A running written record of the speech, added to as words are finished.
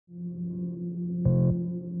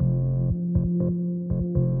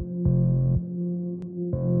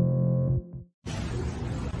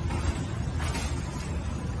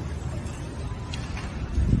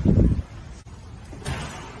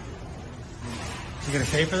You gonna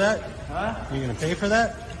pay for that? Huh? You gonna pay for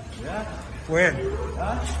that? Yeah. When?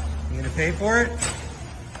 Huh? You gonna pay for it?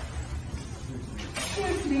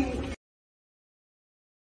 Excuse me.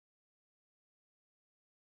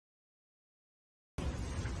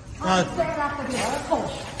 I'm fed up with this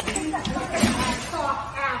bullshit.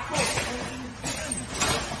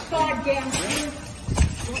 Goddamn.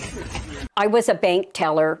 I was a bank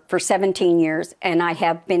teller for 17 years, and I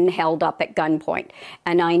have been held up at gunpoint.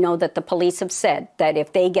 And I know that the police have said that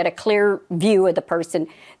if they get a clear view of the person,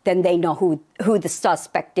 then they know who the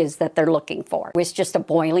suspect is that they're looking for. It was just a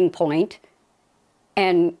boiling point.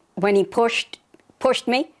 And when he pushed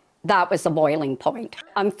me, that was the boiling point.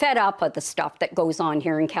 I'm fed up with the stuff that goes on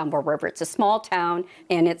here in Campbell River. It's a small town,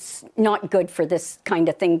 and it's not good for this kind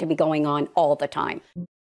of thing to be going on all the time.